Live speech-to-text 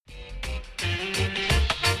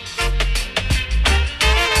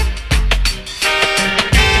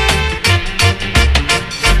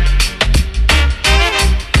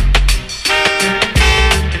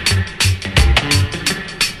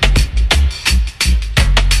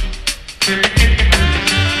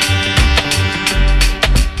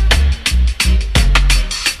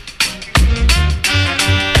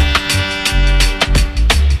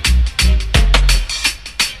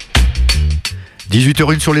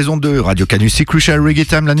18h01 sur les ondes de Radio Canus, c'est Crucial Reggae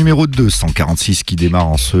Time, la numéro 246 qui démarre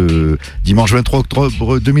en ce dimanche 23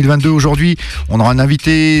 octobre 2022. Aujourd'hui, on aura un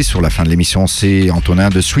invité sur la fin de l'émission, c'est Antonin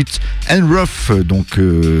de Sweet and Rough, donc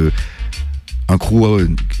un crew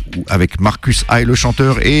avec Marcus High le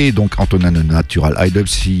chanteur et donc Antonin de Natural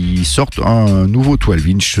Idubs. Ils sortent un nouveau 12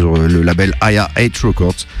 inch sur le label Aya 8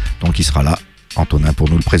 Records, donc il sera là, Antonin, pour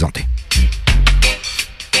nous le présenter.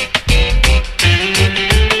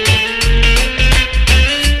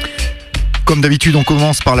 Comme d'habitude, on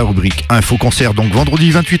commence par la rubrique Info Concert. Donc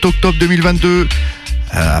vendredi 28 octobre 2022,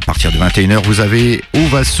 à partir de 21h, vous avez au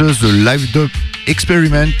Vasseuse de Live Dub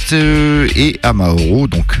Experiment et à Mauro.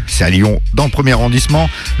 Donc c'est à Lyon, dans le premier arrondissement.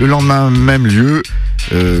 Le lendemain, même lieu.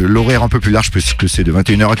 L'horaire un peu plus large puisque c'est de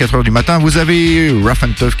 21h à 4h du matin. Vous avez Rough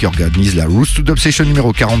and Tough qui organise la Roots to Dub Session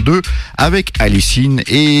numéro 42 avec Alicine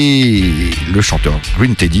et le chanteur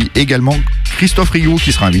Green Teddy. Également Christophe Rio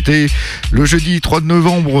qui sera invité le jeudi 3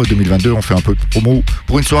 novembre 2022. On fait un peu de promo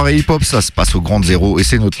pour une soirée hip-hop. Ça se passe au Grand Zéro et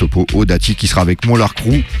c'est notre topo Odati qui sera avec Molar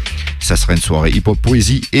Crew. Ça sera une soirée hip-hop,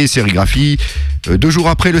 poésie et sérigraphie. 2 jours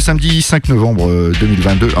après, le samedi 5 novembre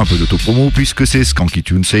 2022, un peu d'auto-promo puisque c'est Skanky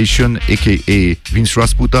Tune Session a.k.a. Vince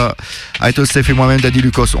Rasputa, Aito Steph et moi-même Daddy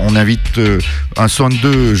Lucas. On invite un son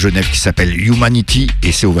de Genève qui s'appelle Humanity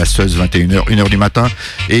et c'est au Vasseuse 21h, 1h du matin.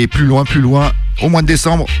 Et plus loin, au mois de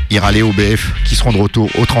décembre, il y aura les OBF qui seront de retour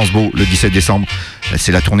au Transbo le 17 décembre.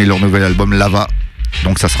 C'est la tournée de leur nouvel album Lava.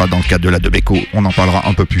 Donc ça sera dans le cadre de la Debeco. On en parlera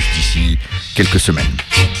un peu plus d'ici quelques semaines.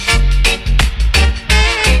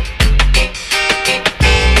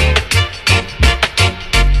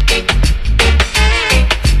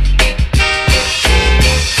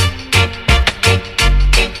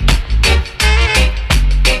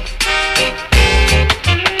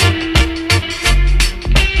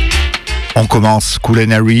 On commence Cool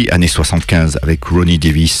 & Harry, années 75, avec Ronnie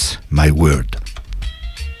Davis, My Word.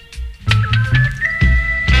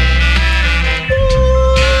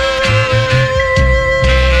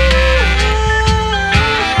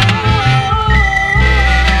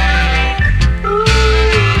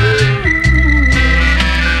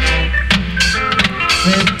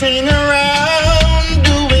 Sitting around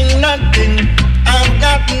doing nothing, I've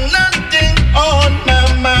got nothing on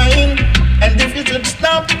my mind, and if you should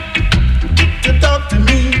stop to talk to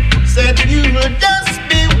me, said you would just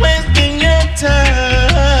be wasting your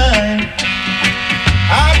time.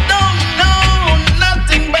 I don't know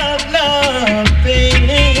nothing about nothing.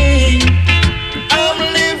 I'm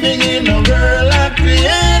living in a world I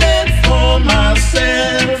created for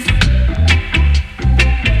myself.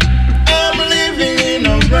 I'm living in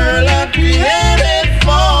a world I created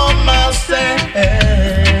for myself.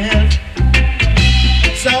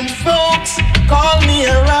 Some folks call me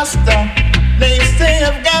a Rasta. They say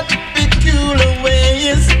I've got peculiar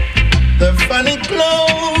ways. The funny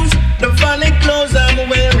clothes I'm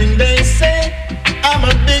wearing, they say I'm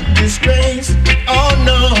a big disgrace. Oh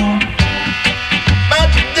no,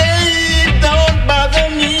 but they don't bother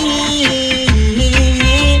me.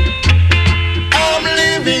 I'm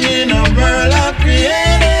living in a world I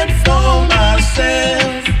created for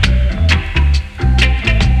myself.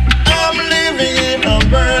 I'm living in a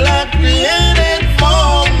world I created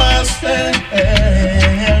for myself.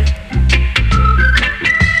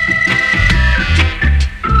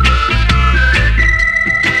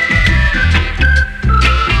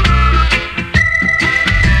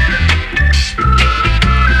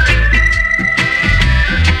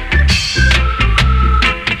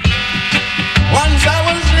 Once I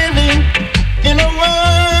was living in a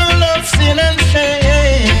world of sin and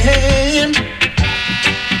shame,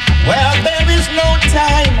 where there is no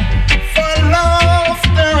time for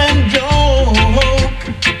laughter and joke.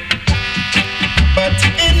 But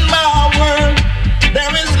in my world,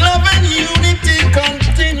 there is love and unity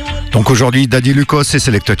continually. Donc aujourd'hui, Daddy Lucas et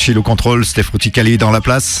Selecta Chill au contrôle, Steph Ruticali dans la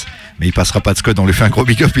place. Mais il passera pas de scud, on lui fait un gros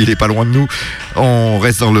big up, il est pas loin de nous. On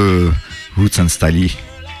reste dans le Roots and Style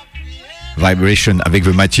Vibration avec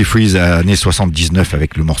The Mighty Freeze années 79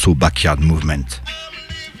 avec le morceau Backyard Movement.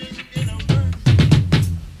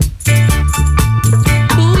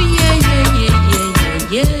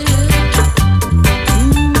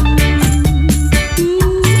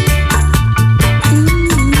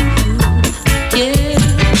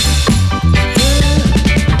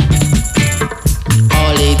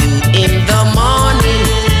 All they do in the morning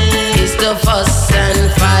is to fuss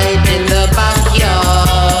and fight in the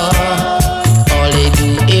backyard. All they do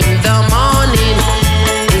in the morning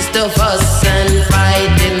is to fuss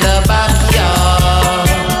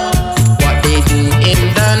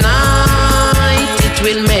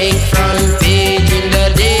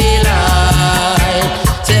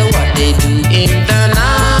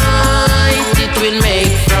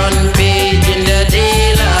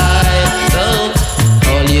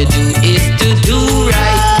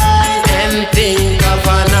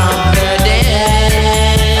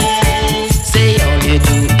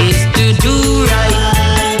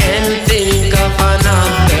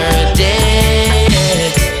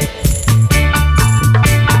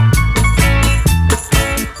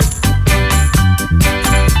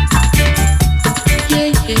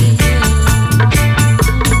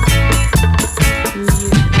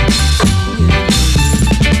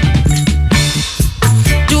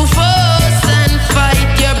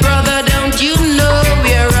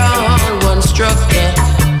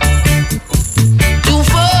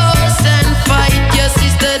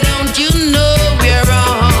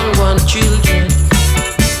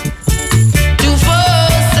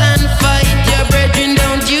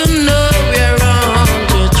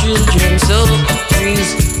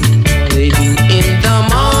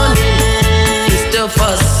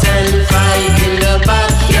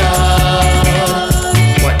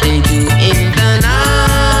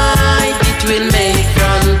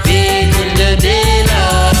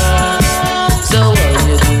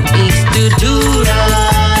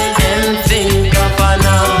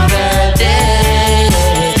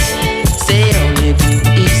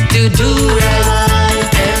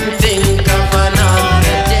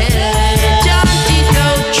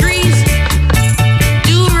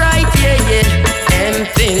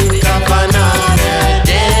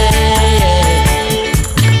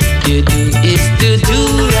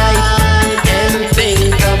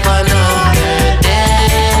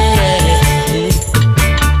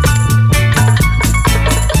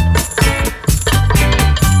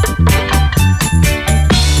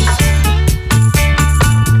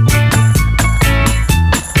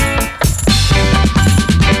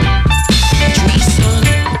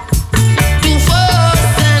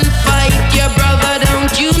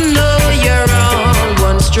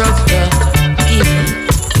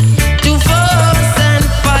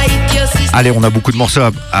Allez, on a beaucoup de morceaux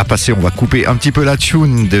à passer. On va couper un petit peu la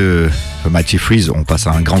tune de Mighty Freeze. On passe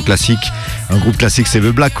à un grand classique. Un groupe classique, c'est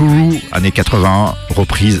The Black Guru, années 81,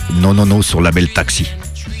 reprise Non Non Non sur le label Taxi.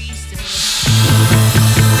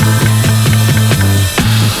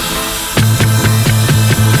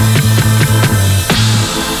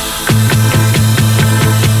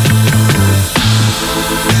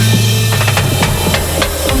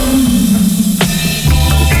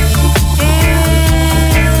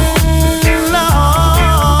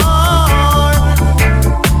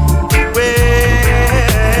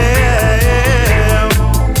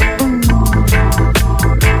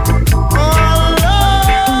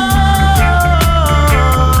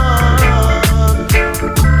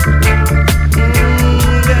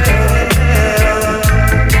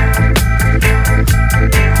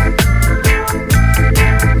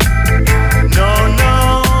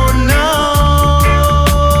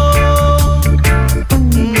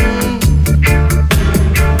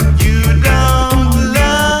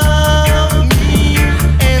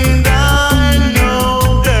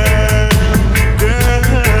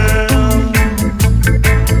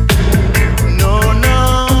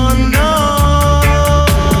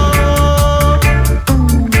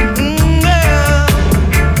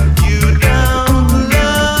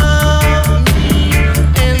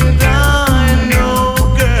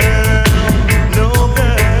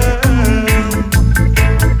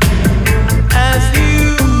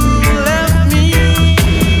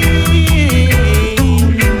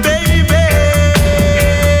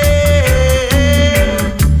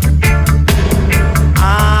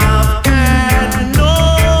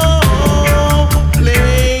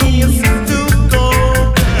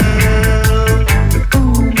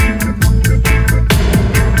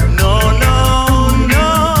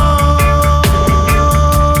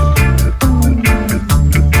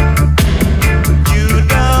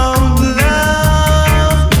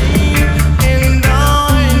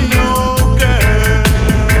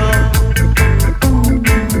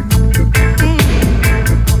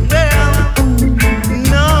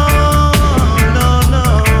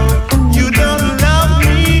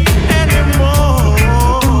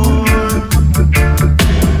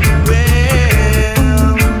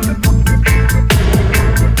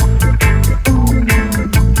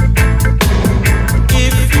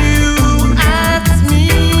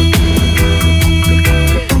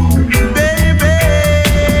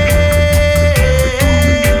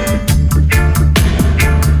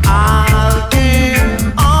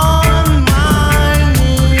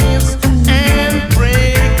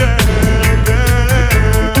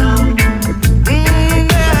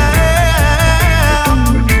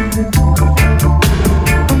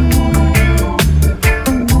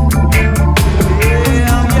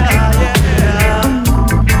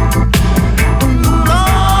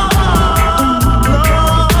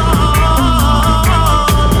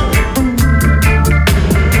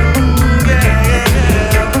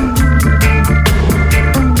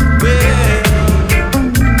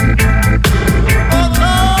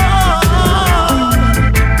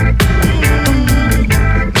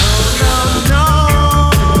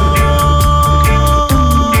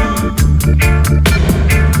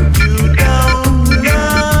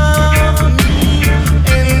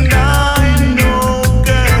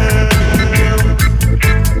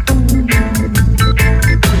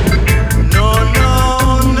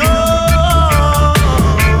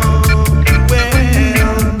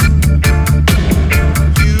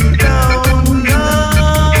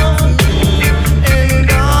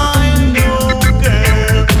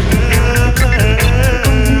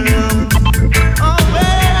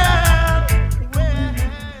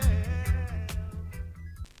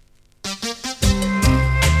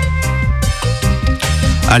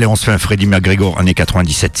 Allez, on se fait un Freddie McGregor, années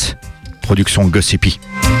 97. Production Gossipy.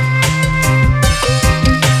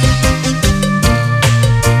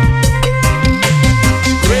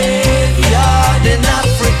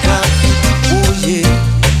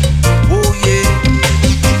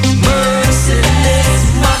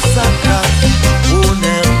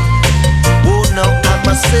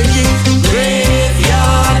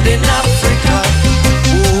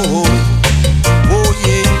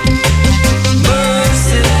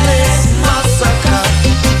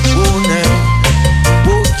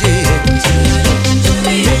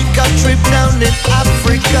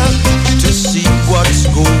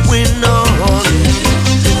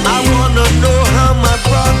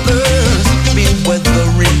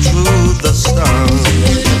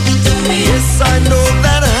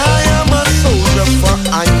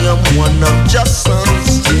 One of just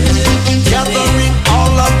sons.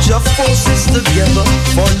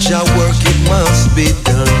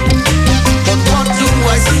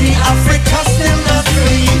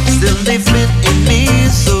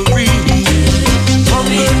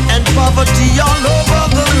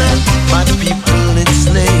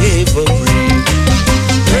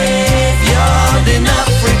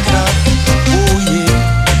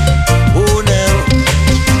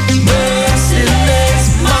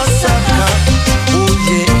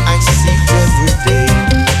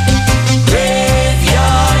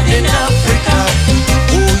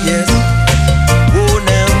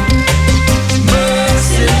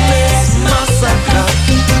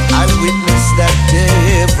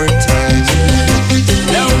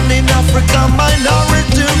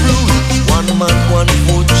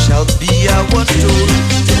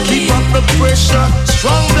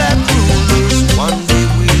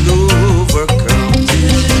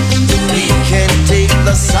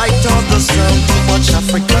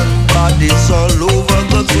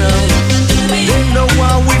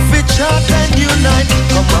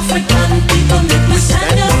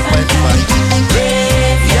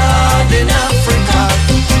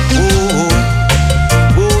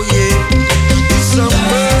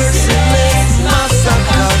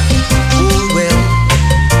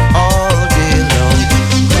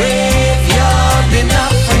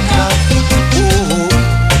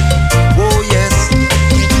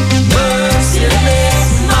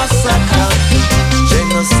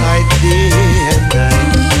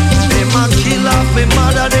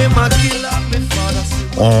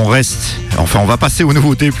 Enfin, on va passer aux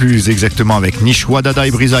nouveautés plus exactement avec Nish Wadada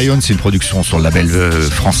et Breeze Ion. C'est une production sur le label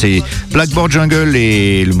français Blackboard Jungle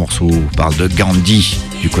et le morceau parle de Gandhi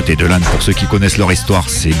du côté de l'Inde. Pour ceux qui connaissent leur histoire,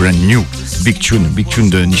 c'est brand new. Big tune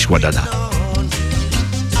de Nish Wadada.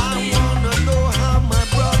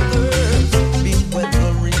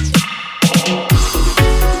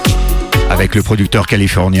 Avec le producteur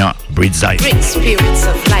californien Breeze Ion.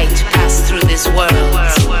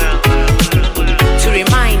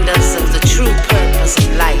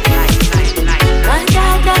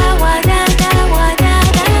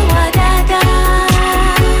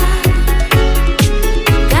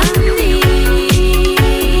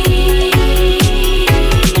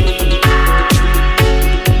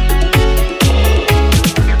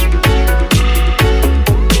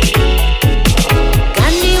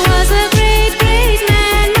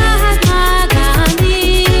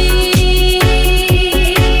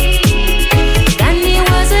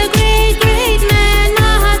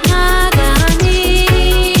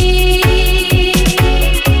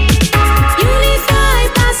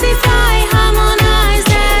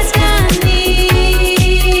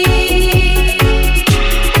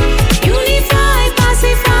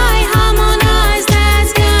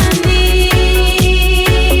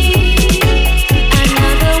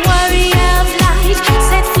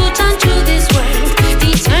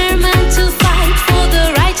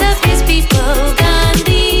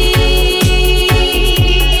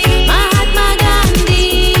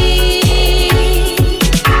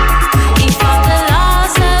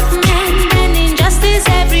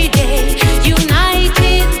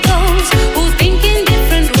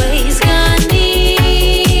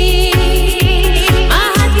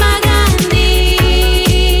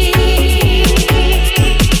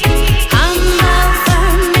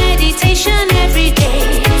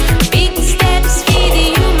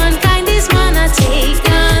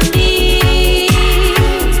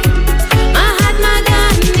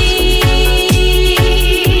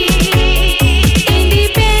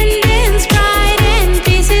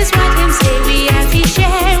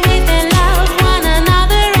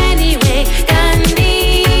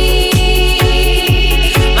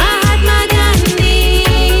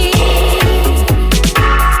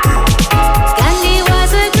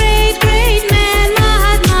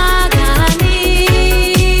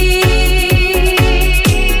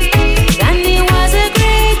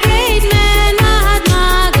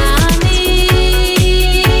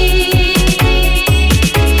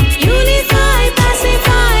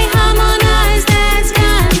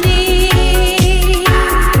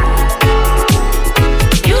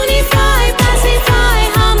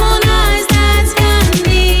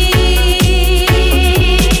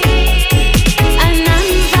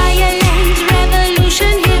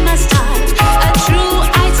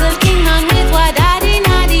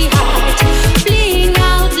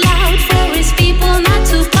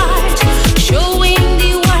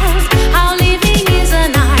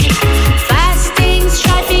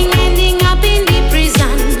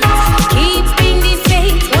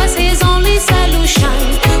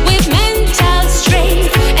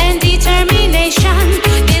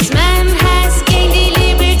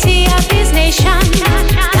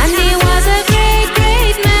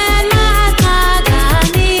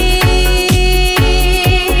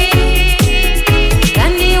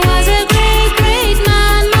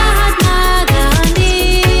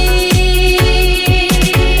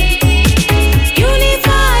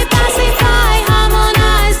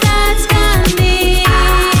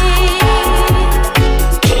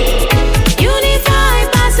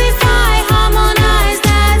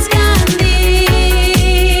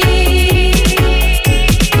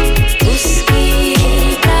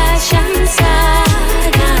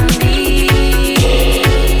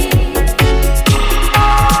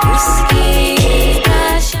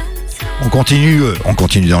 On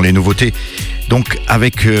continue dans les nouveautés. Donc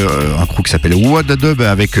avec un crew qui s'appelle Wadadub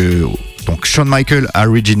avec donc Shawn Michael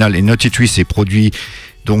Original et Naughty Twist, c'est produit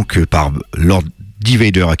donc par Lord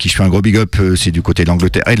Divader à qui je fais un gros big up, c'est du côté de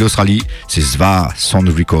l'Angleterre et de l'Australie, c'est Sva Sound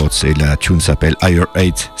Records et la tune s'appelle Higher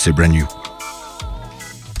 8, c'est brand new.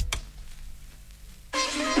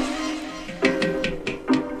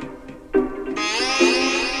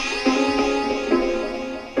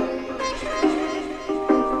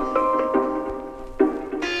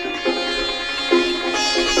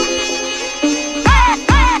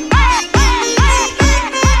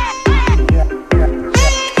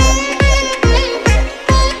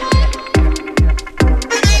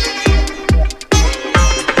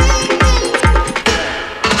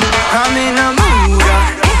 I'm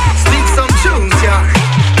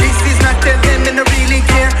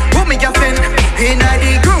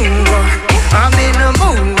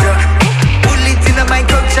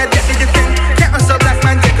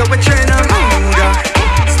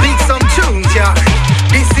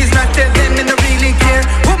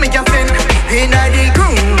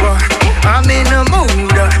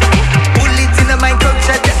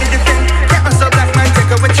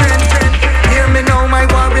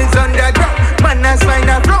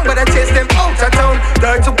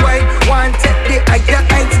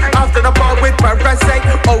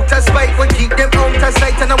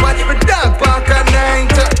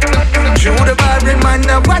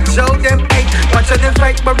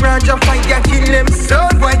barrage of fire, kill them so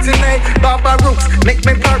white tonight. Baba Roots, make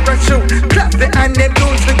me parachute. Clap the hand, them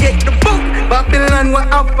dudes to get the boot. Babylon, we're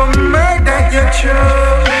up for murder, you choose.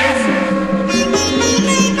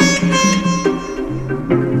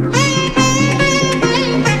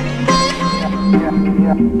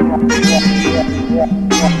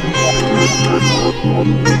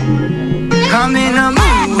 I'm in a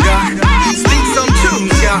mood, speak some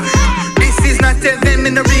truth, yeah. This is not heaven, me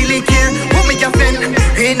no really care. Who me offend?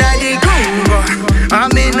 In the groove,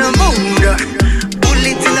 I'm in a mood.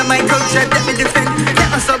 Bullet in my culture, let me defend.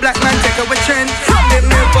 Let us a black man take away trend. From them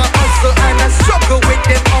never hustle and I struggle with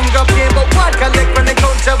them hunger pain. But what collect from the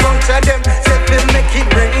culture, vulture them. Set them make it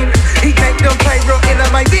rain. Ignite them pyro in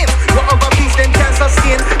my veins. Go over peace, then cancer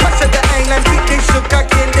skin. Much of the island, beat they sugar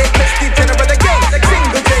cane. They press the general again, like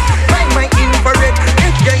single jet. Find my infrared.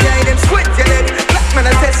 If you eye them, squint your head. Black man,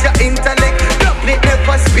 I test your intellect. Double it,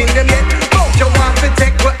 never spin them yet. Bout you want to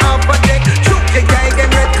take what half a deck. Shoot your guy, them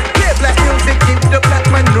red. Play black music, give the black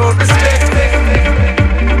man no respect.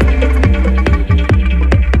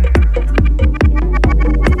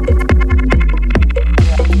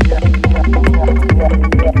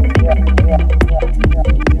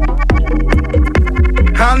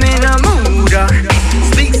 I'm in a mood,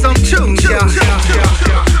 speak some truth, yeah.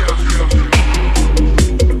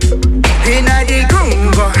 In the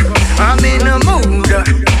groove, I'm in a mood.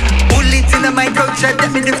 Bullet in my culture,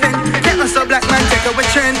 let me defend. Let us a black man take away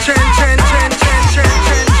trend.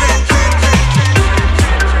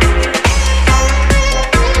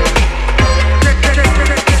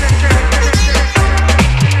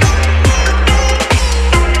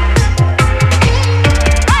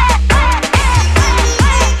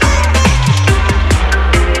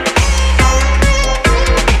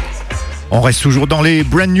 On reste toujours dans les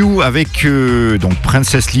brand new avec donc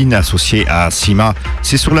Princess Lynn associée à Sima.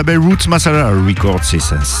 C'est sur le label Roots Masala Records et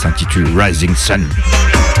ça s'intitule Rising Sun.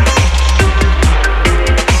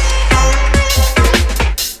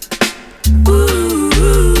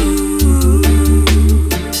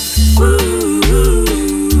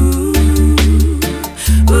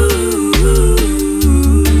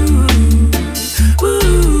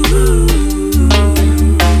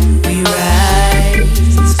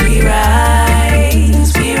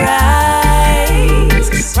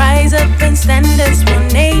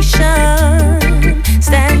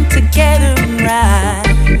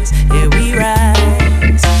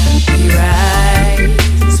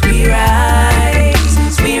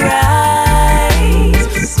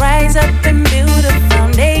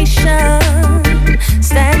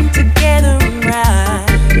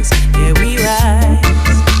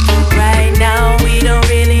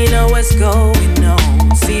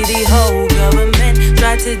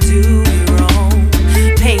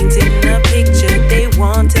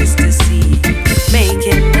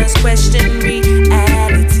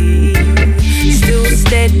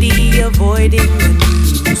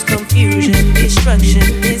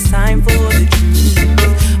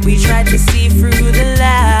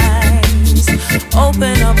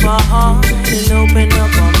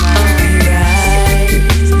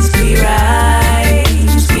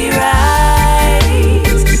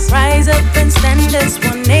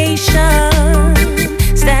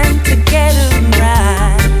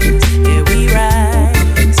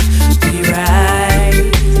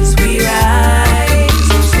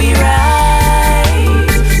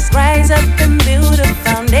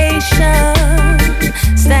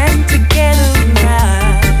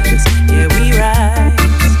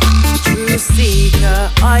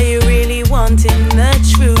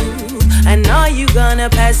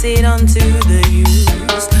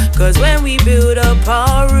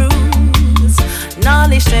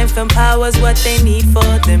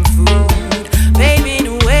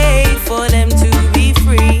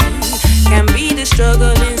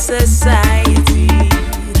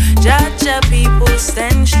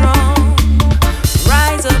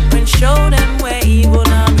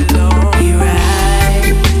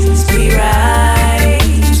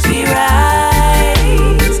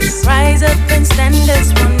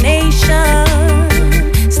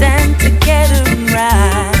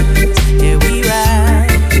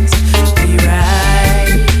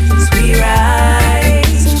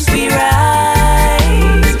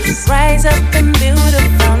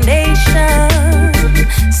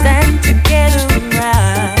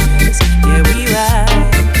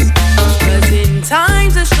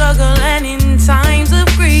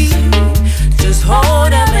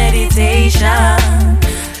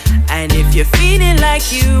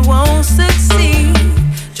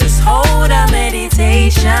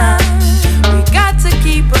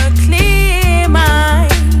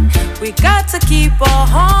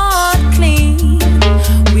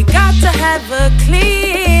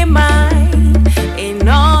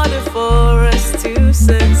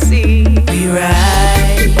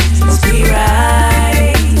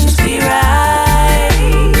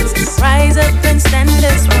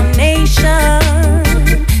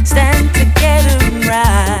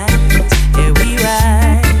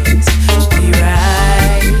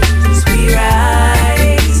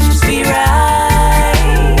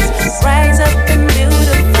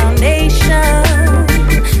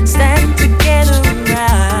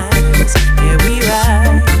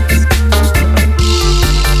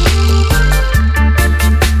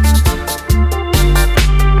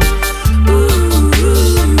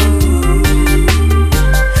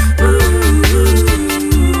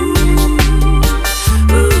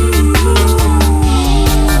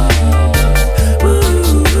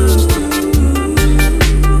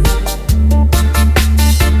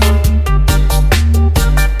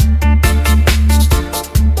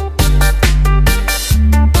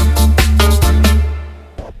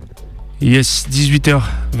 Yes,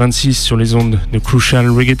 18h26 sur les ondes de Crucial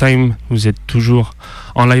Reggae Time. Vous êtes toujours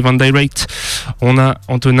en live and direct. On a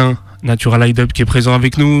Antonin Natural Light Up qui est présent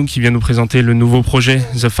avec nous, qui vient nous présenter le nouveau projet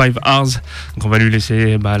The 5 Hours. Donc on va lui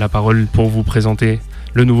laisser la parole pour vous présenter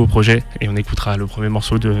le nouveau projet et on écoutera le premier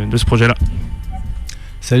morceau de ce projet-là.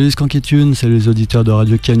 Salut Skanky Tune, salut les auditeurs de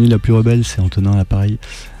Radio Canu la plus rebelle, c'est Antonin à l'appareil.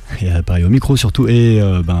 Et à l'appareil au micro surtout. Et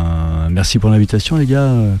merci pour l'invitation les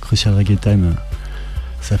gars, Crucial Reggae Time.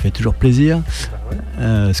 Ça fait toujours plaisir.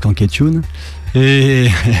 Skanky Tune. Et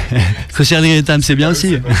Crucial Reggae Time, c'est bien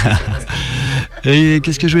aussi. Et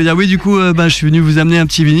qu'est-ce que je voulais dire ? Oui, du coup, je suis venu vous amener un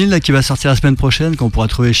petit vinyle là, qui va sortir la semaine prochaine, qu'on pourra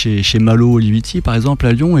trouver chez Malo Oliviti, par exemple,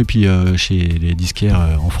 à Lyon, et puis chez les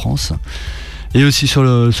disquaires en France. Et aussi sur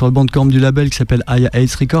le bandcamp du label qui s'appelle Aya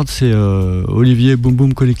Ace Records, c'est Olivier Boom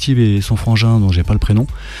Boom Collective et son frangin, dont j'ai pas le prénom,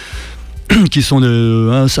 qui sont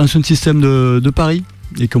un sound system de Paris.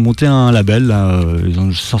 Et qui ont monté un label là, ils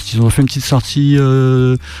ont fait une petite sortie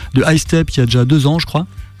de High Step il y a déjà 2 ans je crois,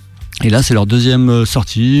 et là c'est leur deuxième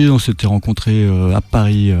sortie. On s'était rencontrés à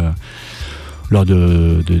Paris lors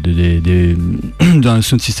d'un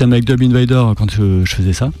sound system avec Dub Invader quand je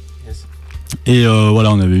faisais ça. Et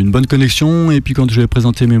voilà, on avait une bonne connexion, et puis quand je vais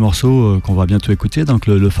présenter mes morceaux qu'on va bientôt écouter, donc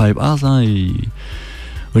le 5 Hours,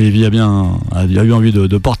 Olivier a eu envie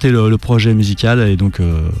de porter le projet musical, et donc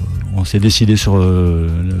on s'est décidé sur le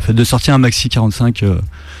fait de sortir un maxi 45,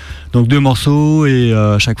 donc 2 morceaux et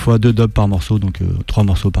à chaque fois 2 dubs par morceau, donc 3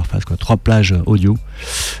 morceaux par phase, 3 plages audio.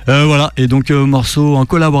 Voilà, et donc morceau en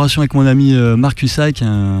collaboration avec mon ami Marcus Ike,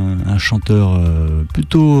 un chanteur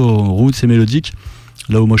plutôt roots et mélodique.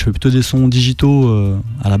 Là où moi je fais plutôt des sons digitaux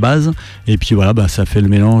à la base, et puis voilà, ça fait le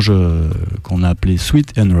mélange qu'on a appelé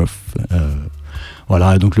Sweet and Rough.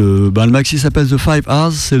 Voilà, donc le maxi s'appelle The 5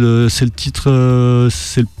 Hours, c'est le titre,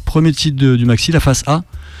 c'est le premier titre du maxi, la face A.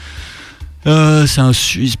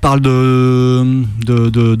 Il parle du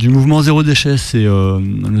mouvement zéro déchet. C'est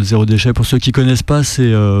le zéro déchet, pour ceux qui connaissent pas,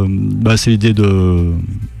 c'est l'idée de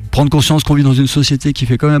prendre conscience qu'on vit dans une société qui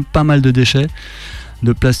fait quand même pas mal de déchets,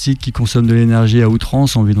 de plastique, qui consomme de l'énergie à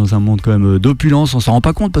outrance. On vit dans un monde quand même d'opulence, on s'en rend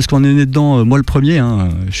pas compte parce qu'on est né dedans, moi le premier,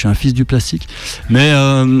 je suis un fils du plastique, mais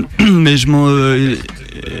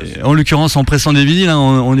en l'occurrence en pressant des vinyles,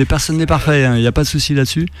 personne n'est parfait, il n'y a pas de souci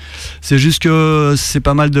là-dessus. C'est juste que c'est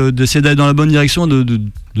pas mal d'essayer d'aller dans la bonne direction, de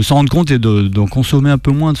s'en rendre compte et d'en consommer un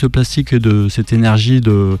peu moins de ce plastique et de cette énergie,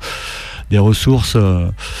 des ressources.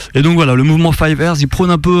 Et donc voilà, le mouvement 5 Hours, il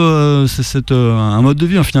prône un peu un mode de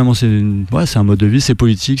vie, finalement. C'est un mode de vie, c'est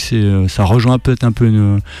politique, ça rejoint peut-être un peu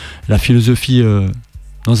la philosophie,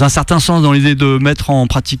 dans un certain sens, dans l'idée de mettre en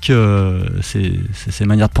pratique ces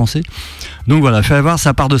manières de penser. Donc voilà, 5 Hours,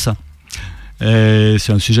 ça part de ça. Et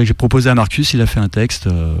c'est un sujet que j'ai proposé à Marcus, il a fait un texte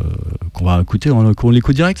qu'on va écouter, on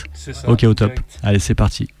l'écoute direct ? C'est ça. Ok, au top. Direct. Allez, c'est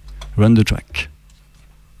parti. Run the track.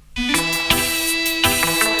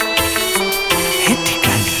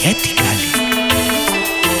 Ethically,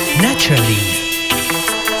 naturally.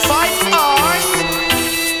 5 hours.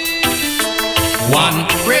 1.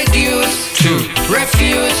 Reduce. 2.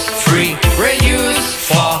 Refuse. 3. Reuse.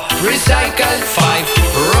 4. Recycle. 5.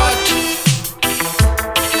 Rot.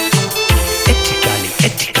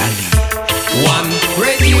 Ethically. 1.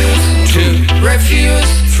 Reduce. 2.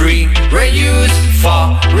 Refuse. 3. Reuse.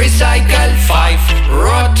 4. Recycle. 5.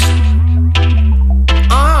 Rot.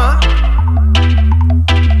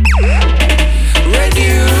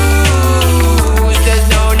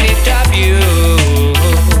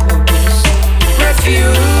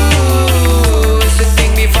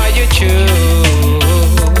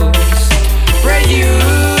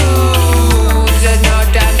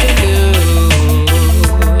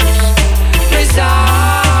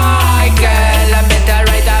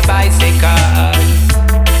 Bicycle.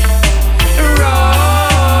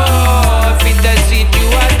 Road.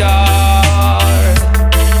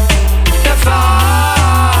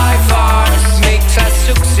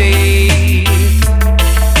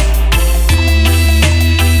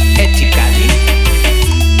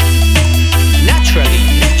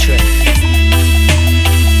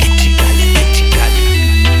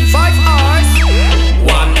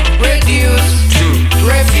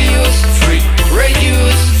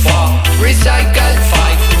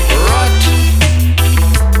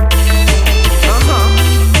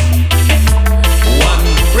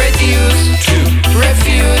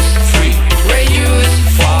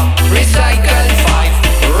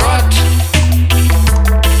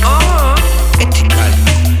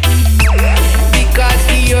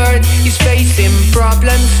 facing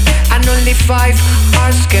problems, and only 5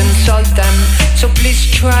 hours can solve them. So please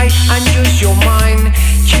try and use your mind,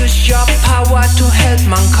 use your power to help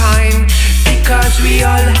mankind, because we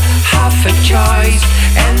all have a choice,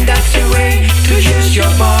 and that's the way to use your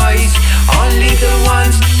voice. Only the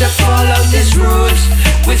ones that follow these rules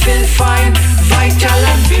will feel fine, vital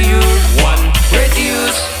and pure. 1.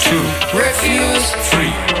 Reduce. 2. Refuse.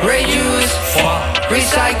 3. Reuse. 4.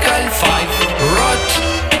 Recycle. 5. Rot.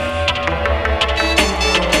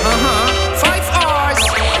 5 hours.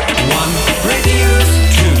 1. Reduce.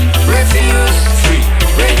 2. Refuse. 3.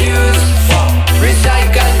 Reuse. 4.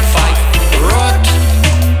 Recycle. 5. Rot.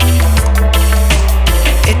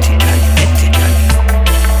 Ethical.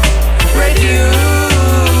 Reduce.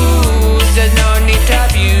 There's no need to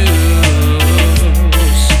abuse.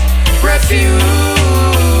 Refuse.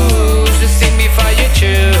 The thing before you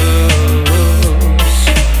choose.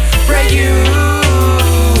 Reuse.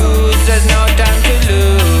 There's no time to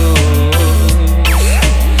lose.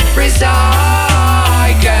 Recycle.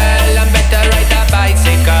 And better ride a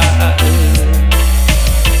bicycle.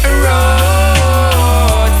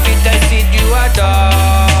 Road. Fit the seed you adore.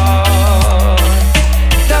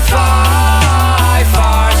 The 5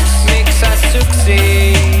 hours makes us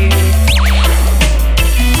succeed.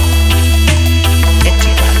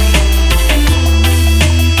 Ethically,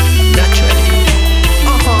 naturally,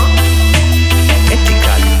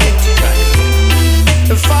 ethically.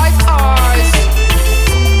 The 5 hours,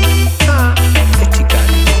 ethically.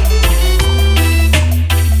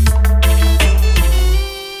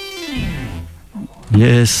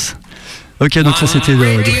 Yes. Ok, donc ça c'était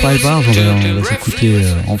de 5 Hours. On va s'écouter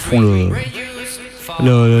en fond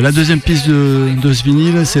la deuxième piste de ce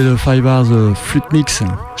vinyle, c'est le 5 Hours Flute Mix.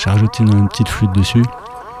 J'ai rajouté une petite flûte dessus.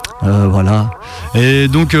 Voilà. Et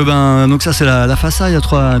donc, donc ça c'est la face A, il y a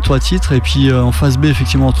trois titres. Et puis en face B,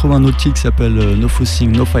 effectivement, on trouve un autre titre qui s'appelle No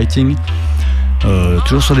Fussing, No Fighting.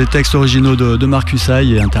 Toujours sur des textes originaux de Marcus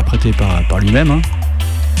Hay et interprété par lui-même. Hein.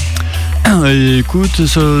 Et écoute,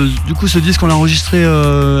 du coup ce disque on l'a enregistré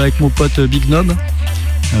avec mon pote Big Knob,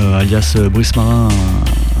 alias Brice Marin,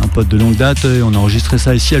 un pote de longue date, et on a enregistré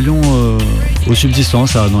ça ici à Lyon au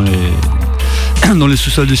Subsistance, dans les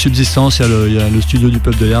sous-sols de Subsistance. Il y a le studio du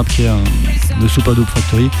Peuple de l'Herbe qui est le Soupadope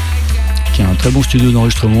Factory, qui est un très bon studio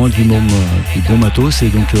d'enregistrement avec du bon matos, et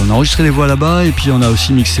donc on a enregistré les voix là-bas, et puis on a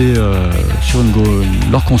aussi mixé sur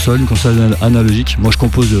leur console, une console analogique. Moi je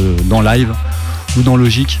compose dans Live ou dans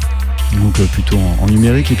Logic, donc plutôt en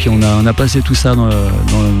numérique, et puis on a passé tout ça dans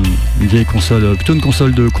une vieille console, plutôt une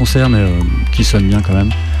console de concert, mais qui sonne bien quand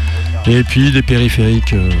même, et puis des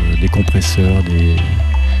périphériques, des compresseurs, des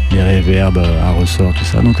reverbs à ressort, tout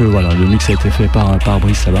ça. Donc voilà, le mix a été fait par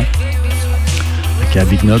Brice là-bas, qui est à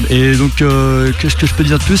Big Knob. Et donc qu'est-ce que je peux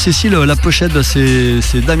dire de plus? C'est ici la pochette,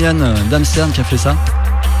 c'est Damian Damstern qui a fait ça.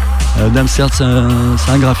 Damstern,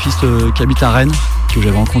 c'est un graphiste qui habite à Rennes, que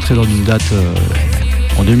j'avais rencontré lors d'une date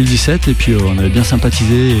en 2017, et puis on avait bien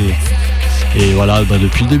sympathisé, et voilà,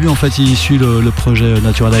 depuis le début en fait il suit le projet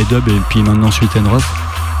Natural Dub, et puis maintenant Sweet and Rough,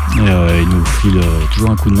 et il nous file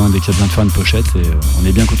toujours un coup de main dès qu'il y a besoin de faire une pochette, et on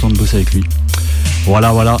est bien content de bosser avec lui.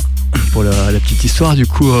 Voilà pour la petite histoire. Du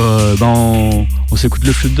coup on s'écoute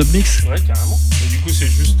le Flute Dub Mix. Ouais, carrément. Et du coup c'est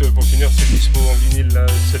juste pour finir, c'est dispo en vinyle là,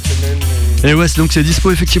 cette semaine et ouais, donc c'est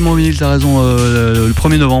dispo effectivement en vinyle, t'as raison, le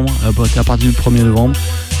 1er novembre, à partir du 1er novembre.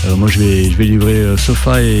 Moi je vais livrer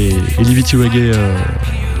Sofa et Livity Reggae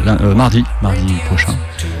mardi prochain.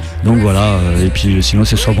 Donc voilà, et puis sinon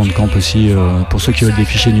c'est sur Bandcamp aussi, pour ceux qui veulent des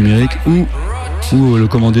fichiers numériques, ou le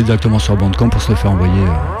commander directement sur Bandcamp pour se le faire envoyer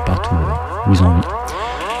partout où ils ont envie.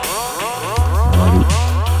 Voilà.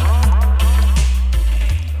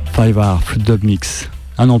 5 Hours Flute Dub Mix.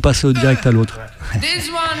 Ah non, on passe direct à l'autre. This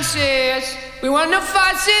one says, we want no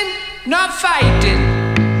fussing, no fighting.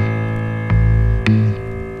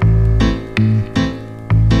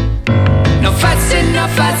 No fussing, no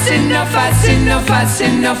fussing, no fussing, no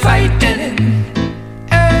fussing, no fighting.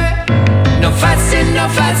 No fussing, no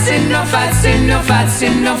fussing, no fussing, no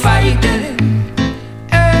fussing, no fighting.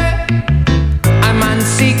 I'm on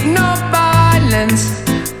seek no violence.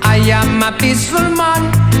 I am a peaceful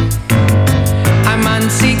man. I'm on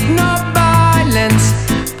seek no violence.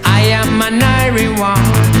 I am an airy one.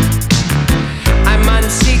 I'm on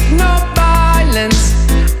seek no violence.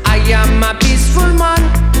 I am a peaceful man.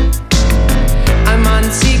 I'm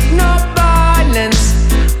on seek no violence.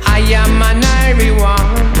 I am an airy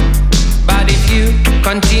one. But if you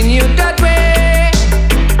continue that way,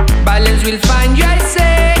 violence will find you, I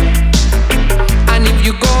say. And if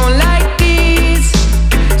you go on like this,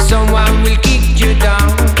 someone will kick you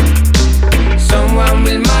down. Someone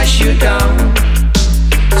will mash you down.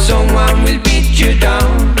 Someone will you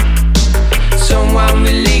down. Someone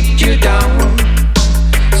will lick you down.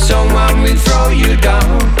 Someone will throw you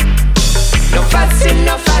down. No fussing,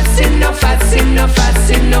 no fussing, no fussing, no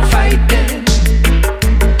fussing, no fighting.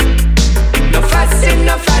 No fussing,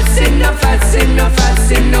 no fussing, no fussing, no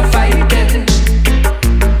fussing, no fighting.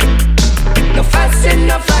 No fussing,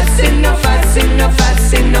 no fussing, no fussing, no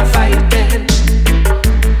fussing, no fighting.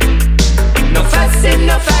 No fussing,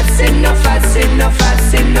 no fussing, no fussing, no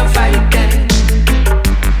fussing, no fighting.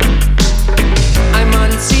 I'm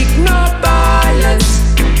on seek no balance.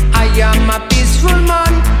 I am a peaceful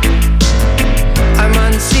man. I'm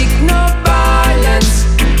on seek no balance.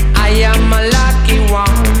 I am a lucky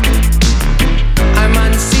one. I'm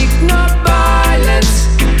on seek no balance.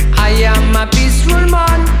 I am a peaceful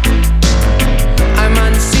man. I'm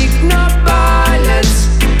on seek no balance.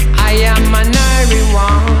 I am an airy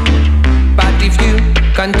one. But if you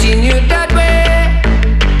continue that way,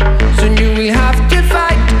 soon you will have to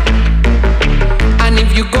fight. And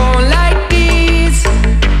if you go like this,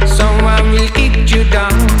 someone will kick you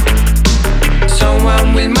down.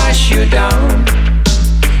 Someone will mash you down.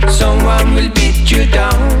 Someone will beat you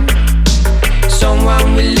down.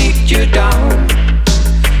 Someone will lick you down.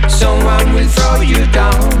 Someone will throw you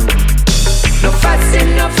down. No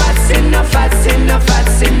fussing, no fussing, no fussing, no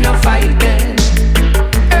fussing, no fighting.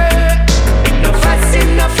 No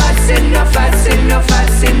fussing, no fussing, no fussing, no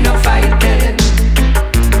fussing, no fighting.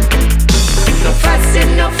 No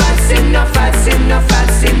fussing, no fussing, no fussing, no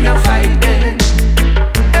fussing, no fighting.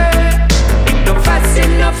 No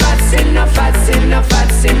fussing, no fussing, no fussing, no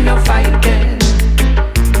fussing, no fighting.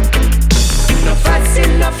 No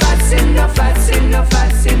fussing, no fussing, no fussing, no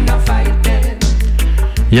fussing, no fighting.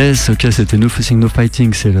 Yes, ok, c'était No Fussing No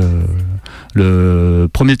Fighting, c'est le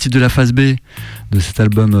premier titre de la phase B de cet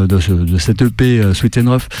album, de cette EP Sweet and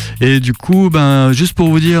Rough. Et du coup, juste pour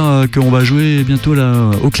vous dire qu'on va jouer bientôt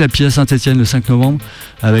là, au Clapier à Saint-Etienne le 5 novembre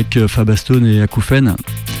avec Fabastone et Akoufen.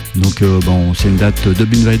 Donc c'est une date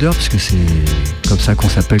Dub Invader parce que c'est comme ça qu'on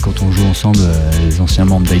s'appelle quand on joue ensemble, les anciens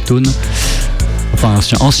membres d'Aytone. Enfin,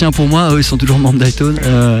 anciens pour moi, eux ils sont toujours membres d'Aytone.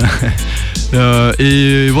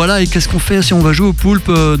 Et voilà, et qu'est-ce qu'on fait si on va jouer au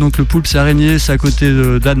Poulpe? Donc le Poulpe c'est Araignée, c'est à côté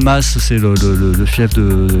d'Annemasse, c'est le fief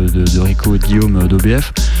de Rico et de Guillaume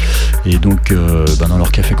d'OBF. Et donc dans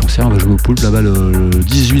leur café-concert, on va jouer au Poulpe là-bas le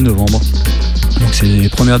 18 novembre. Donc c'est les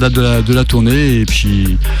premières dates de la tournée. Et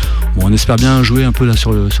puis on espère bien jouer un peu là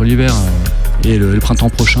sur l'hiver et le printemps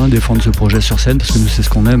prochain, défendre ce projet sur scène, parce que nous c'est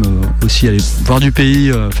ce qu'on aime aussi, aller voir du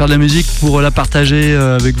pays, faire de la musique pour la partager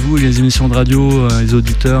avec vous, les émissions de radio, les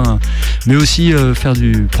auditeurs, mais aussi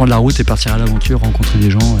prendre la route et partir à l'aventure, rencontrer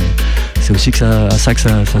des gens. Et c'est aussi à ça que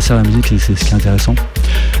ça sert la musique, et c'est ce qui est intéressant.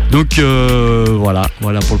 Donc voilà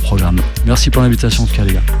pour le programme. Merci pour l'invitation en tout cas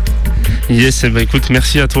les gars. Yes, écoute,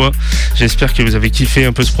 merci à toi. J'espère que vous avez kiffé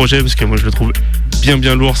un peu ce projet, parce que moi je le trouve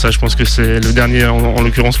bien lourd. Ça, je pense que c'est le dernier en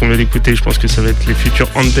l'occurrence qu'on vient d'écouter. Je pense que ça va être les futurs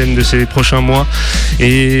anthems de ces prochains mois.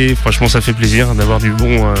 Et franchement, ça fait plaisir d'avoir du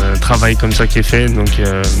bon travail comme ça qui est fait. Donc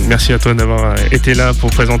merci à toi d'avoir été là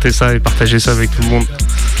pour présenter ça et partager ça avec tout le monde.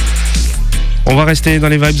 On va rester dans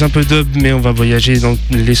les vibes un peu dub, mais on va voyager dans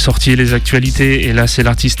les sorties et les actualités. Et là, c'est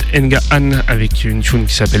l'artiste Nga Han avec une tune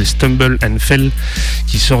qui s'appelle Stumble and Fell,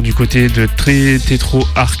 qui sort du côté de Tetro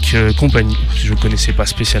Arc Company. Je ne connaissais pas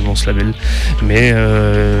spécialement ce label, mais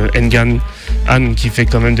Nga Han qui fait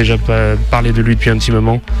quand même déjà parler de lui depuis un petit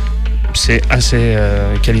moment. C'est assez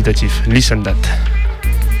qualitatif. Listen that.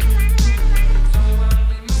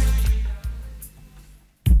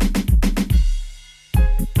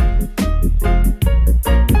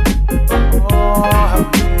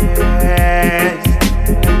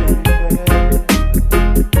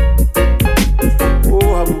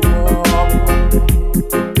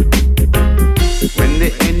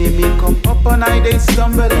 They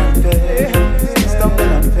stumble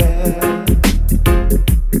and fail.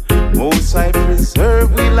 Most I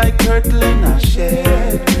preserve we like turtle in a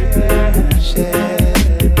shell.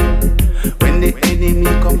 When the enemy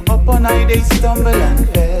come up on I, they stumble and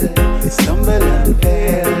fail.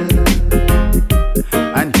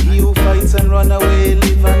 And he who fights and run away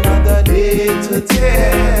live another day to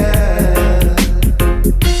tell.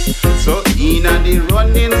 So in and the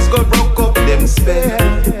runnings go broke up them spell.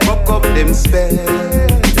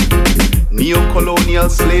 Neo-colonial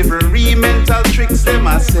slavery, mental tricks them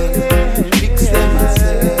I say.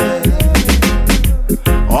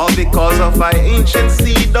 All because of our ancient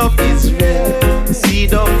seed of Israel.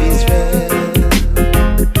 Seed of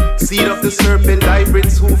the serpent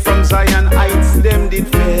hybrids who from Zion heights them did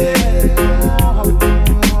fail.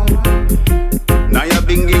 Naya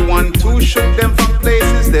Bingi 1-2 shook them from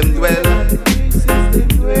places them dwell.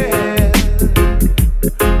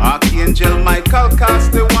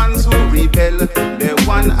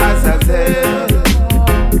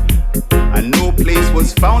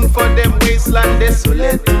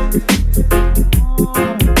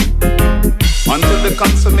 Until the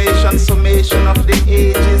consummation, summation of the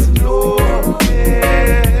ages, no.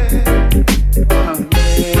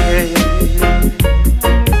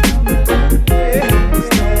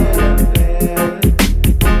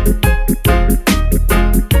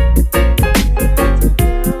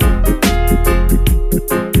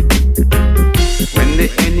 When the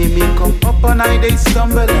enemy come up and I, they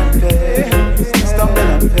stumble and fail.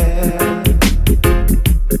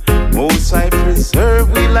 Most I preserve,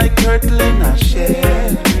 we like turtle in a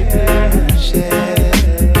shell.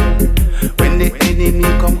 When the enemy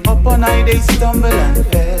come up on I, they stumble and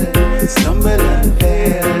fail.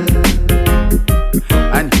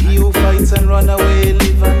 And he who fights and run away,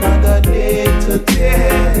 live another day to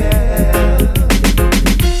tell.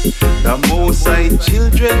 The most I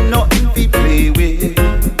children, nothing to play with.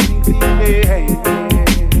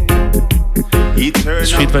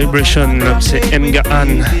 Sweet Vibration, c'est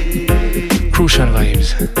Mgaan. Crucial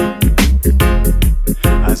Vibes.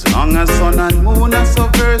 As long as sun and moon are so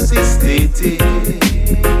verse is stated,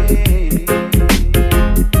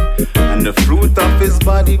 and the fruit of his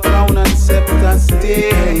body, crown and scepter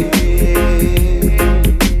stay.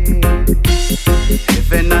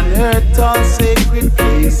 Heaven and earth, all sacred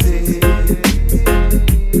places.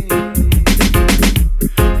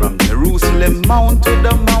 From Jerusalem Mount to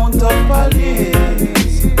the Mount of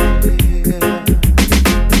Olives,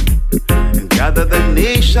 and gather the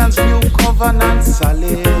nations, new covenant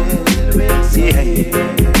solid.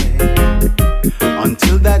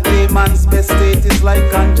 Until that day, man's best state is like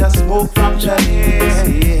ganja smoke from chalice.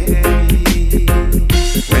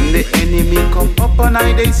 When the enemy come up and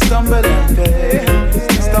I, they stumble and fail.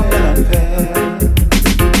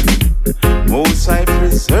 Most I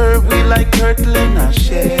preserve, we like turtle in a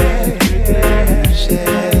shell.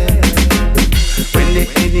 When the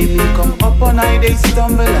enemy come up and I, they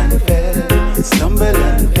stumble and fail.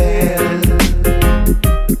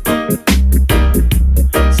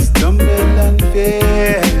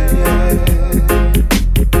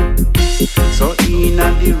 So in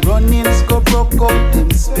and the runnings go broke up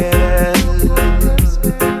them spells.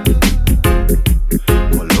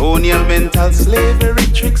 Colonial mental slavery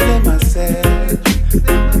tricks them a sell.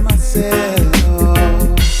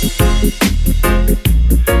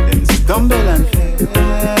 Them stumble and fail.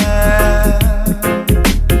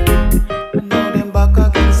 And now them back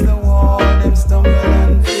against the wall, them stumble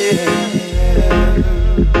and fail.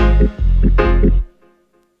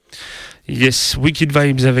 Yes, Wicked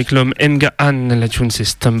Vibes avec l'homme Mgaan, la tune c'est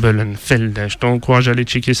Stumble and Fell. Je t'encourage à aller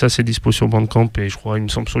checker ça, c'est dispo sur Bandcamp et je crois il me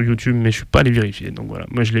semble sur YouTube, mais je suis pas allé vérifier. Donc voilà,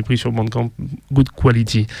 moi je l'ai pris sur Bandcamp, good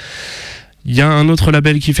quality. Il y a un autre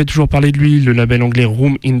label qui fait toujours parler de lui, le label anglais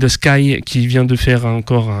Room in the Sky, qui vient de faire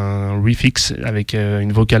encore un refix avec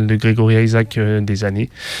une vocale de Gregory Isaac des années.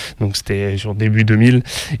 Donc c'était sur début 2000.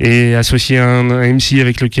 Et associé à un MC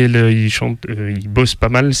avec lequel il chante, il bosse pas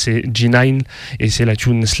mal, c'est G9. Et c'est la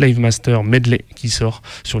tune Slave Master Medley qui sort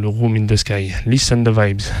sur le Room in the Sky. Listen the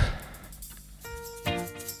vibes.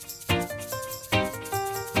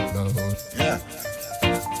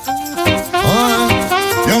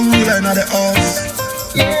 Young ruler in the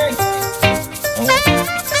house. Yeah. Oh,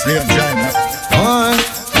 slave giant.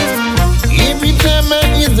 Every time I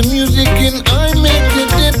hear the music and I make a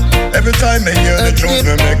dip. Every time I hear the truth,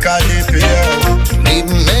 me make a dip, yeah.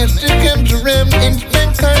 Even master comes around and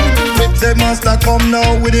spend time with the whip. Say master come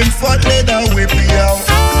now with him fat leather whip, yeah.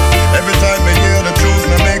 Every time I hear the truth,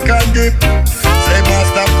 me make a dip. Say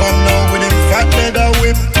master come now with him fat leather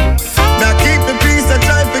whip. Now keep the peace, I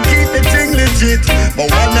try to keep the thing legit. But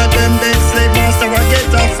one of them dead slave master, I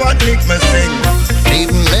get a fat lick, me sing.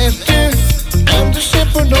 Even master, I'm the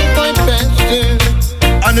shepherd of my pastor.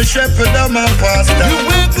 I'm the shepherd of my pastor. You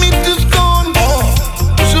wake me to scorn. Oh,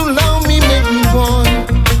 so long me make me one.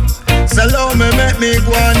 so long me make me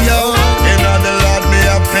go on, yo. In the Lord me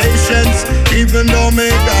have patience, even though me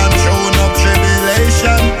gone through no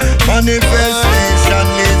tribulation. Manifestation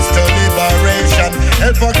leads to liberation.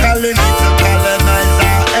 Help for colony to colonize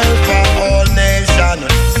our help for all nation.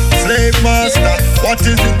 Slave master, what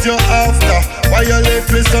is it you're after? Why you late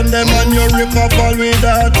listen them and you rip up all we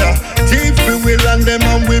data? Thief we will and them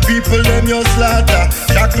and we people them you slaughter.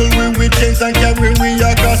 Shackle we with chains and carry we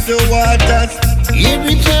across the waters.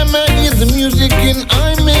 Every time I hear the music and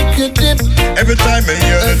I make a dip. Every time I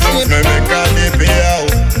hear the truth, me make a dip, yo.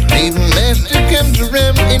 Even master comes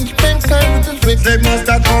around and spend time with the whip. Slave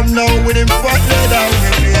master come now with him fat leather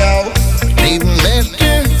whip, yo. Even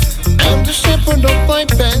master, I'm the shepherd of my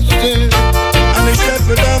pastor. I'm the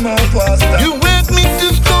shepherd of my pastor. You wake me to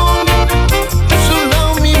scorn, so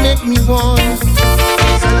long me make me one.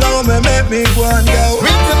 So long me make me go on, yo.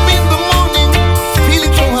 Make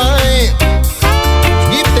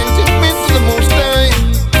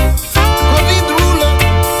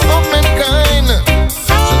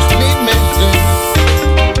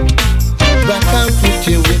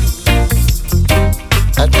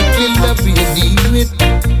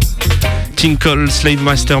King Cole, Slave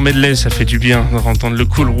Master Medley, ça fait du bien de entendre le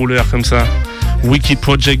cool rouleur comme ça. Wicked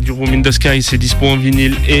Project du Room in the Sky, c'est dispo en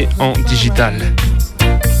vinyle et en digital.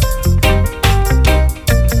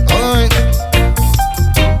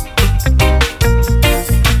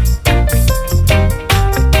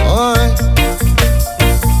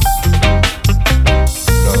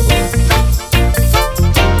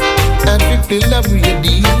 The love you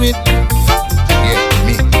deal with, yeah,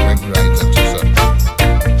 me, right, that's what's up.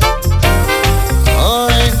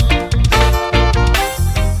 Alright.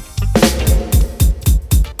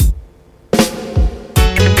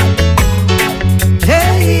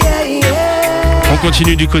 Hey, yeah, yeah. On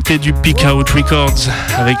continue du côté du Peak Out Records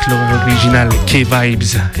avec l'original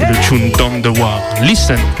K-Vibes et le tune Down the War.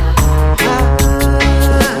 Listen.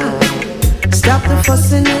 Stop the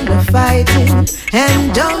fussing and the fighting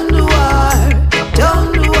and down the war,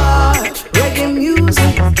 down the war. Reggae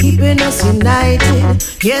music keeping us united.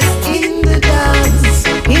 Yes, in the dance,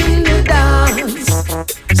 in the dance.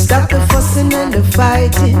 Stop the fussing and the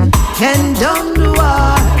fighting and down the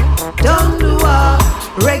war, down the war.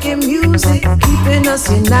 Reggae music keeping us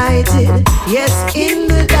united. Yes, in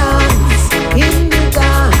the dance, in the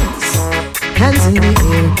dance. Hands in the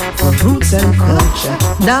air for roots and culture.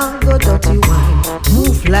 Now go dirty wine,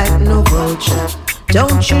 move like no vulture.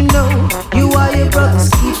 Don't you know you are your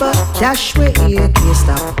brother's keeper? Dash where you can't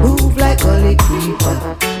stop, move like Gully Creeper.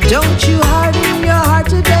 Don't you harden your heart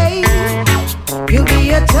today, you'll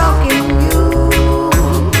be a talking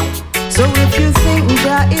mule. So if you think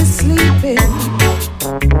Jah is sleeping,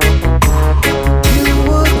 you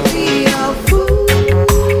would be a fool.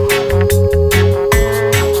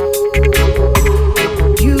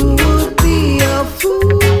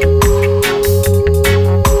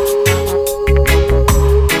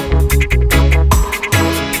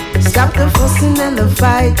 Stop the fussing and the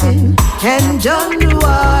fighting and down the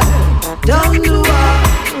war, down the war.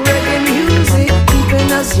 Reggae music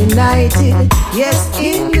keeping us united. Yes,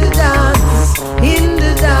 in the dance, in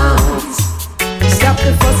the dance. Stop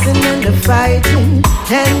the fussing and the fighting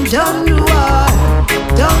and down the war,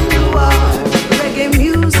 down the war. Reggae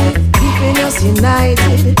music keeping us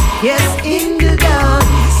united. Yes, in the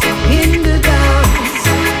dance, in the dance.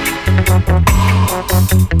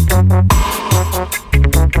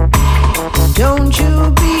 Don't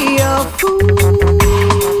you be a fool.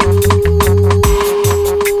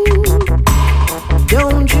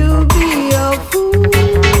 Don't you be a fool.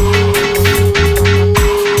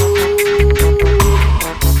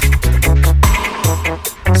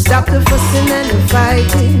 Stop the fussing and the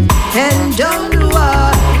fighting and don't do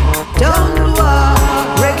war, don't do war.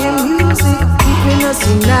 Reggae music keeping us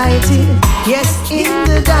united. Yes, in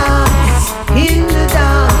the dance, in the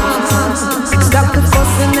dance. Stop the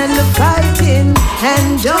fussing and the fighting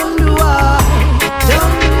and don't do war,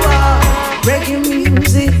 don't do war. Reggae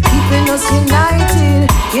music keeping us united.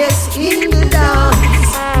 Yes, in the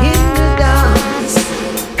dance, in the dance.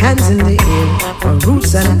 Hands in the air for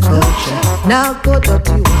roots and culture. Now go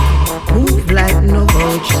dirty one, move like no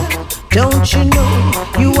vulture. Don't you know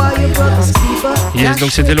you are your brother's keeper? Yes,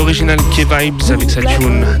 donc c'était l'original K-Vibes avec sa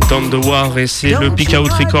tune Down the War et c'est le Peak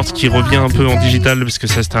Out Records qui revient un peu en digital parce que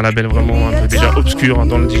ça c'est un label vraiment un peu déjà obscur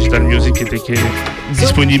dans le digital music qui est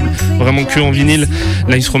disponible vraiment que en vinyle.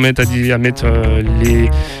 Là ils se remettent à mettre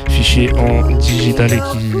les fichiers en digital et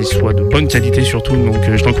qu'ils soient de bonne qualité surtout, donc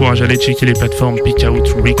je t'encourage à aller checker les plateformes Peak Out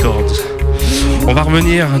Records. On va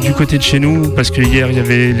revenir du côté de chez nous parce que hier il y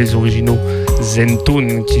avait les originaux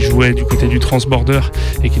Zentone qui jouaient du côté du Transborder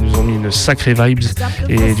et qui nous ont mis une sacrée vibes,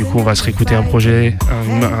 et du coup on va se réécouter un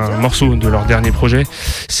morceau de leur dernier projet.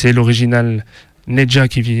 C'est l'original Neja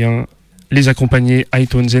qui vient les accompagner,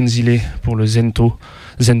 Aiton Zenzile pour le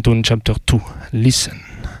Zentone Chapter 2. Listen.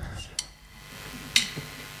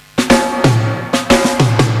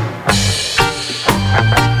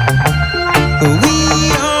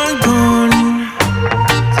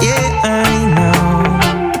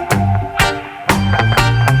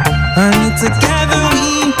 Together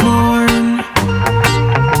we mourn.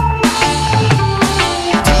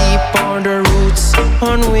 Deep are the roots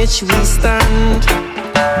on which we stand.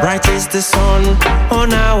 Bright is the sun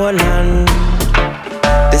on our land.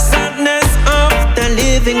 The sadness of the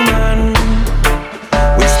living man.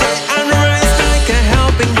 We stay and rise like a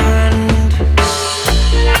helping hand.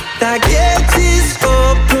 The gate is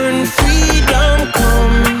open, freedom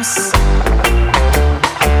comes.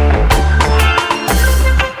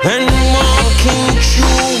 And walking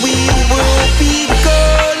through, we will be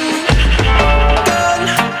gone, gone,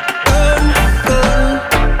 gone, gone.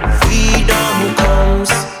 Freedom comes.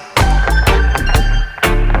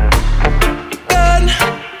 Gone,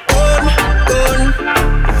 gone, gone.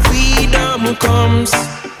 Freedom sun comes.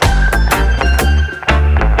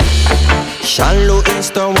 Shallow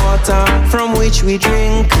is the water from which we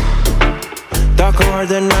drink. Dark are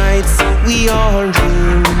the nights we all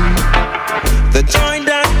dream. The joy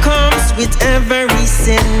that comes with every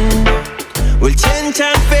sin will change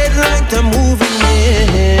and fade like the moving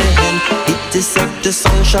wind. It is said the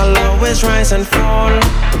sun shall always rise and fall,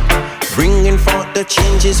 bringing forth the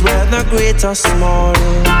changes whether great or small.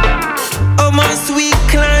 Oh, must we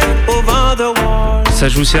climb over the wall? Ça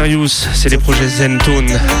joue Serious, c'est les projets Zentone.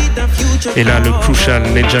 Et là, le Crucial,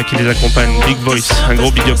 Neja qui les accompagne, Big Voice, un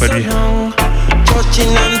gros big up à lui.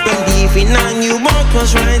 Touching and believing I knew what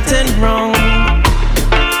was right and wrong.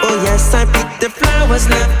 Oh yes, I picked the flowers,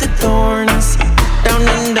 left the thorns. Down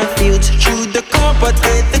in the fields, chewed the corn, but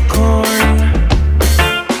ate the corn.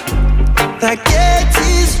 The gate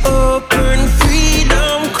is open,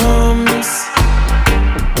 freedom comes.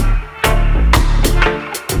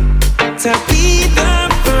 To be the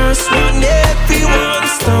first one, everyone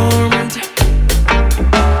stormed.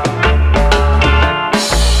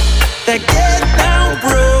 The gate now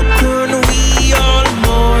broken, we all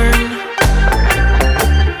mourn.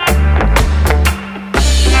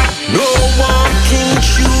 No walking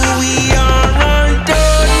through, we are all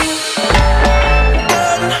done.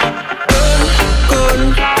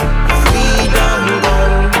 Gone, freedom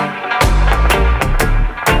gone.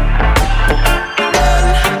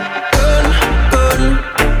 Gone,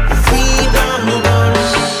 freedom gone.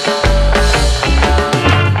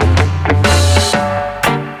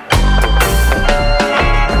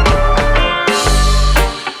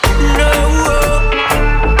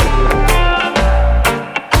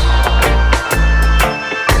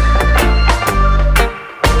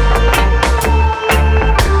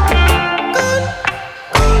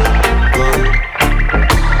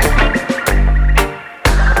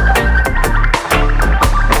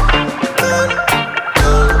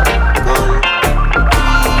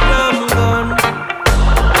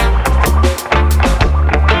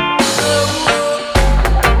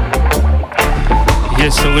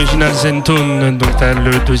 Original Zentone, donc t'as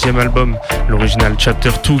le deuxième album, l'original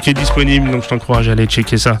Chapter 2 qui est disponible, donc je t'encourage à aller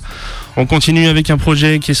checker ça. On continue avec un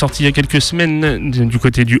projet qui est sorti il y a quelques semaines du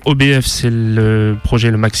côté du OBF, c'est le projet,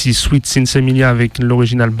 le maxi Sweet Sinsemilia avec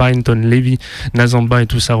l'original Barrington, Levy, Nazamba et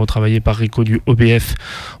tout ça retravaillé par Rico du OBF.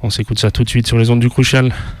 On s'écoute ça tout de suite sur les ondes du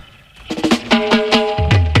Crucial.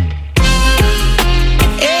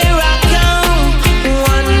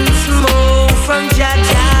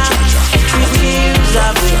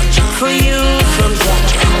 For you from God,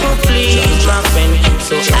 oh please my friend,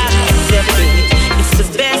 so accept it. It's the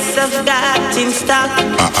best I've got in stock.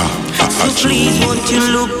 So please won't you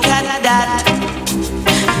look at that?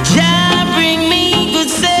 Jah bring me good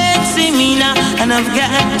sense in me now, and I've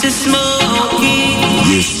got to smoke it.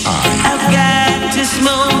 Yes, I've got to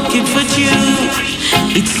smoke it for you.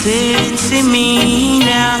 It's sense in me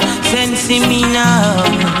now, sense in me now.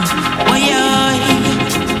 Oh yeah.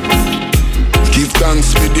 Give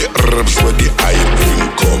thanks with the herbs where the I bring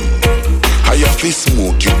come. I have to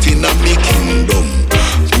smoke it in a me kingdom.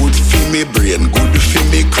 Good for me brain, good for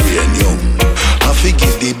me cranium. I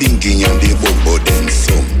forget the bingy and the bubble then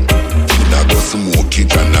some. I go smoke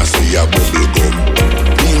it and I say a bubble gum.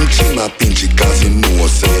 Pinch him a pinch it cause he know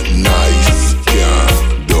say nice, yeah,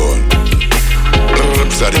 done.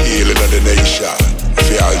 Herbs are the healing of the nation.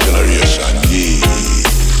 For our generation, yeah.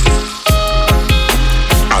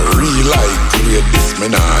 I really like great, this me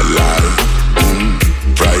not lie.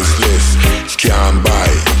 Priceless, can't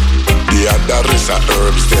buy. The other rest of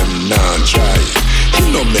herbs, them not try. You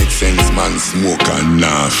know make sense, man, smoke and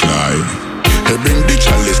not fly. Hey, bring the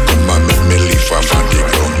chalice, come and make me live off of the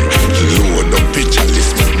ground. Load up the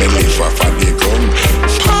chalice, make me live off of the ground.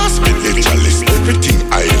 Pass me the chalice, everything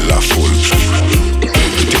I love full.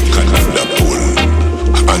 Take another pull,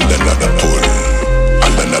 and another pull,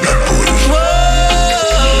 and another pull.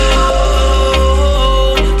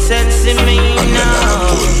 Sense me now.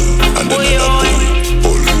 And another pull.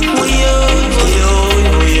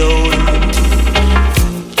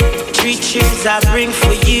 Treasures I bring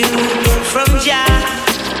for you from Jah,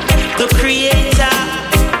 the Creator.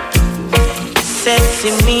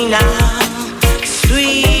 Sense me now.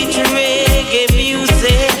 Sweet reggae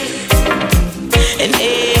music and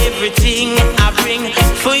everything I bring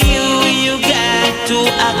for you. You got to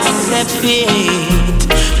accept it.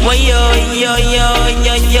 Well, yo, yeah.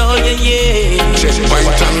 Check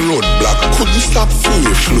point and roadblock, couldn't stop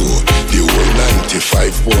free flow. The whole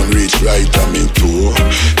 95 pound reach right on me toe.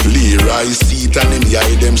 Leroy seat and him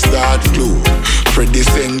eye them start glow. Freddy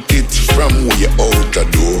sent it from way out the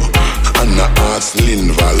door. And I asked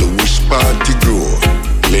Linval which party grow.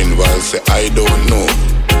 Linval say I don't know.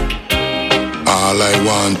 All I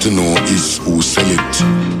want to know is who sell it.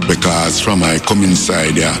 Because from I come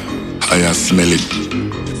inside, yeah, I smell it.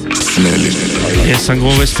 Yes, un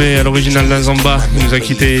gros respect à l'original d'Azamba. Il nous a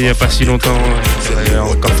quitté il n'y a pas si longtemps. Il a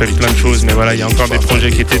encore fait plein de choses, mais voilà, il y a encore des projets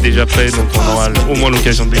qui étaient déjà prêts, donc on aura au moins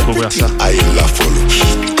l'occasion de découvrir ça. I love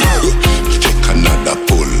check another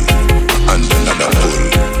pull, and another pull,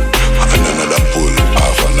 and another pull,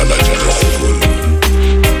 half another jealous pull.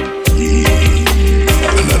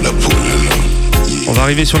 Another pull. On va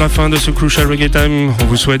arriver sur la fin de ce Crucial Reggae Time. On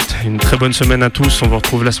vous souhaite une très bonne semaine à tous. On vous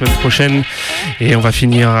retrouve la semaine prochaine. Et on va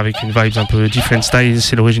finir avec une vibe un peu different style.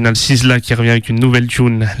 C'est l'original Sizzla qui revient avec une nouvelle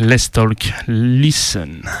tune. Let's Talk,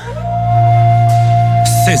 Listen.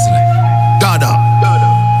 Sizzla, Dada,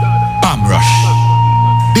 Bam Rush.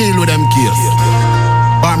 Deal with them kids.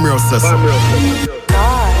 Bam Rush.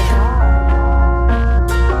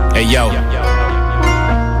 Hey yo.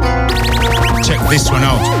 Check this one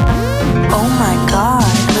out. Oh my God,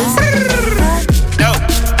 listen. Yo,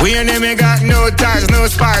 we and them ain't got no ties, no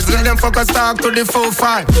spies. Let them fuckers talk to the full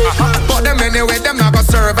five. But them anyway, them not gonna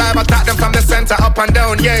survive. Attack them from the center, up and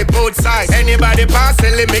down, yeah, both sides. Anybody pass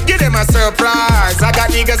the limit, give them a surprise. I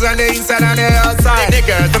got niggas on the inside and the outside.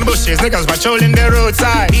 Niggas on the bushes, niggas patrolling the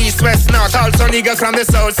roadside. East, west, north, also niggas from the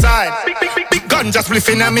south side. Big gun just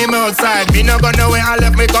flipping at me outside. Me no go nowhere, I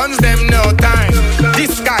left me guns, them no time.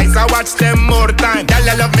 These guys, I watch them more time.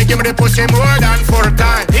 Y'all love me, give me the push more than 4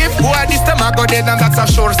 times. If boy this time I go dead, then that's a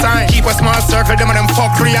sure sign. Keep a small circle, them and them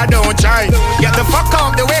fuckery, I don't try. Get the fuck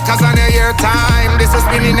out the way, cause on your time. This is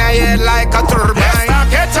spinning a head like a turbine. Let's start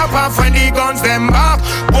get up off when the guns them back.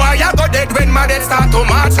 Boy, I go dead when my dead start to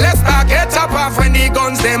march. Let's start get up off when the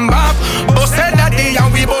guns them back. Both said that day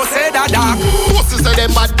and we both said that dark. Pussies say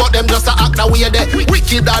them bad, but them just a act the way they.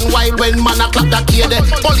 Wicked and wild when man a clap that key there.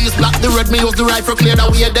 Police block the road, me use the rifle clear the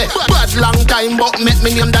way there. Bad long time, but make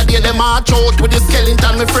me name that day. Them march out with the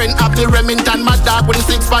skeleton, my friend up the Remington. My dog with the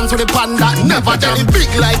 6 pants with the panda. Never tell it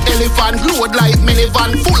big like elephant, load like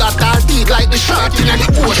minivan, full of tall teeth like the shark in the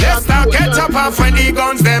ocean. Let's start get up off when the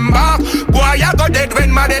guns them back. Boy, I go dead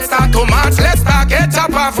when my dead start to march. Let's start get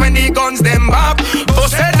up off when the guns them back.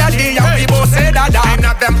 Both said that day and we both said that. I'm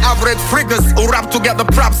not them average friggers who rap together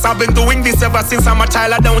props. I've been doing this ever since I'm a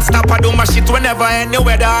child. I don't stop, I do my shit whenever,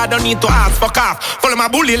 anywhere. I don't need to ask for cough. Follow my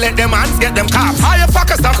bully, let them hands get them cops. All you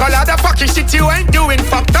fuckers talk all of the fucking shit you ain't doing.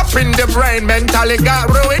 Fucked up in the brain, mentally got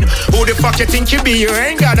ruined. Who the fuck you think you be? You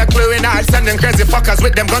ain't got a clue. And I'll send them crazy fuckers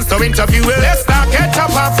with them guns to interview. Let's start get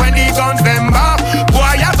up off when the guns them back. Boy,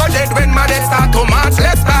 I go dead when my dead start to march.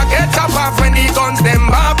 Let's start get up off when the guns them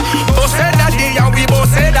back. Both said that day and we both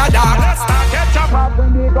said that dark. Let's start get up off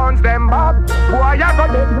when the guns them back. Boy, I go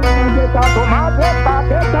dead when my dead start to march. Let's start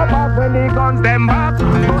get up off when the guns them back.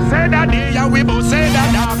 Both said that day and we both said that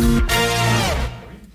dark.